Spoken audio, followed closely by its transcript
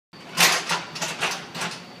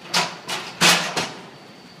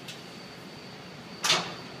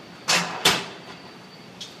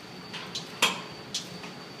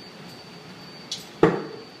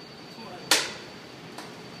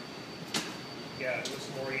Yeah, it looks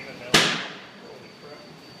more even now. Holy crap.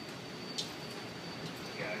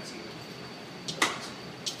 Yeah, it's even.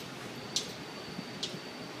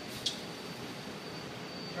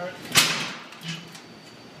 Alright.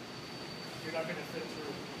 You're not going to fit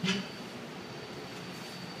through.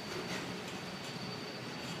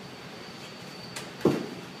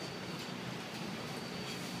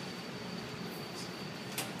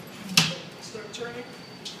 Start turning.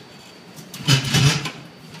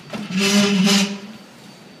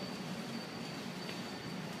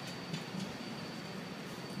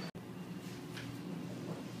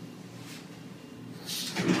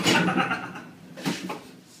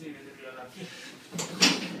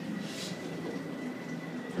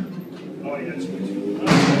 Oh yeah, it's good.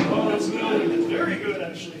 Oh, that's good. It's very good,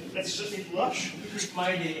 actually. That's just me blush. It's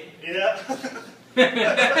my day. Yeah.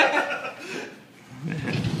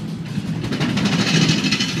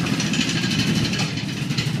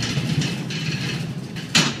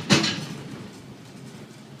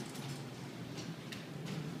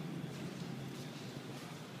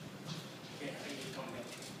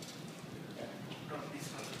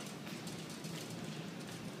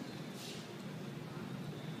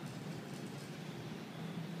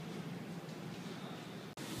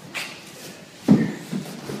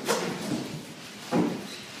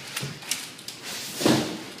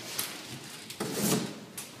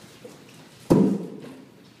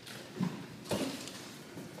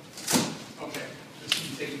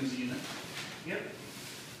 Taking this unit. Yep.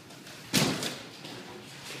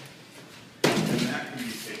 And that can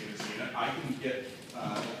be taken as a unit. I can get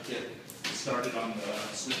started on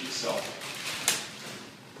the switch itself.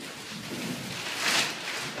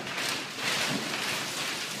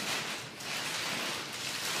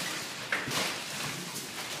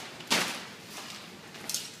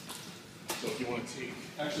 So if you want to take,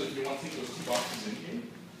 actually, if you want to take those two boxes in here,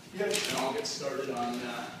 Yep. and I'll get started on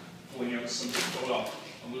pulling out some, well,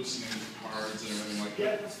 loosening cards and everything like that.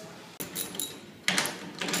 Yeah, that's fine.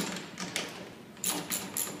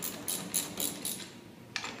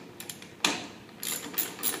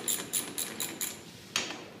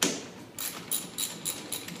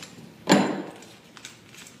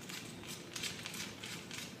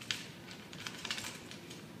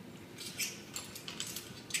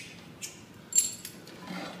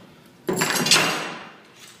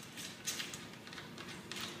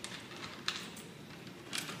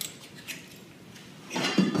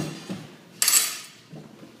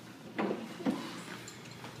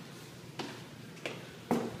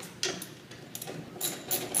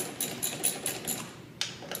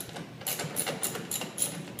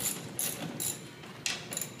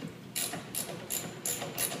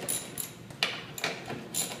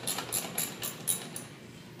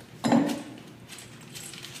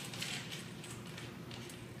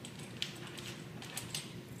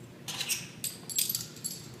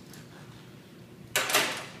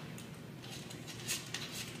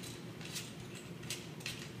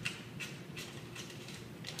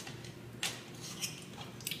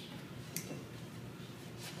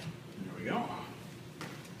 There we go.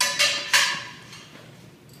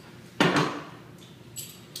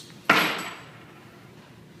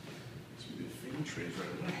 So we did fan trays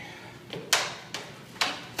right away.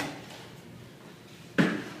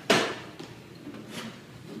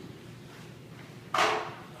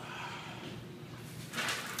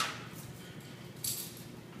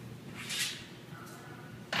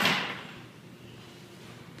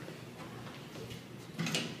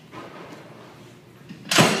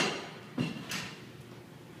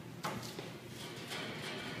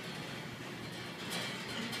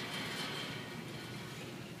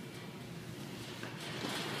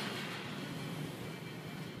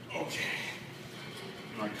 Okay.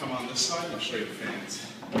 When I come on this side, I'll show you the fans.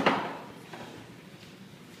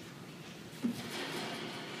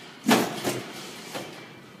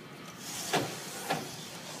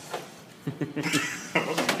 I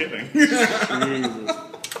wasn't kidding. Jesus.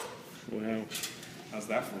 Wow. How's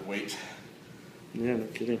that for weight? Yeah, no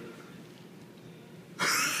kidding.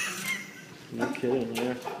 No kidding,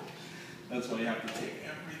 yeah. That's why you have to take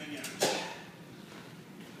everything out.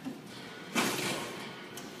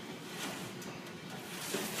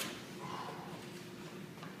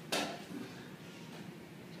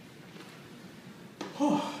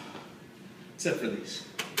 Oh, except for these.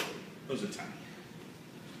 Those are tiny.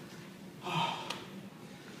 Oh,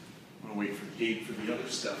 I'm going to wait for the gate for the other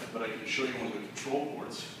stuff, but I can show you one of the control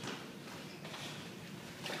boards.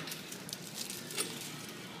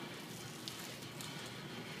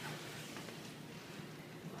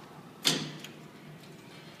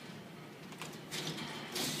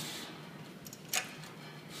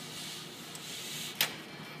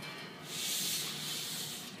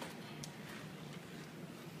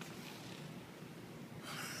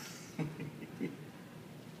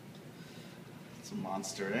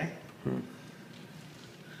 monster, eh?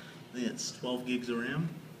 It's 12 gigs of RAM.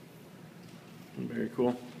 Very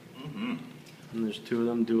cool. Mm-hmm. And there's two of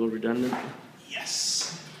them, dual redundant.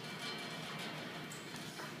 Yes.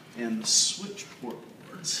 And the switch port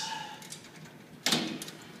boards.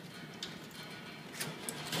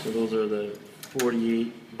 So those are the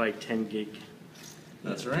 48 by 10 gig.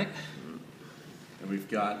 That's right. And we've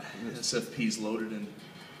got SFPs loaded in.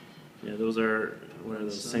 Yeah, those are, what are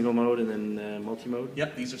those, single mode and then multi-mode?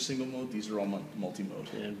 Yep, these are single mode, these are all multi-mode.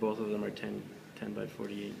 Yeah, and both of them are 10 by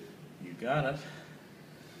 48. You got it.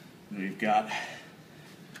 And we've got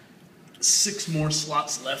 6 more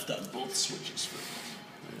slots left on both switches.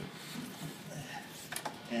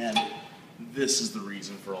 And this is the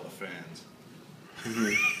reason for all the fans.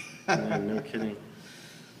 Yeah, no kidding.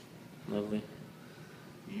 Lovely.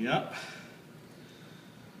 Yep.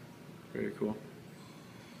 Very cool.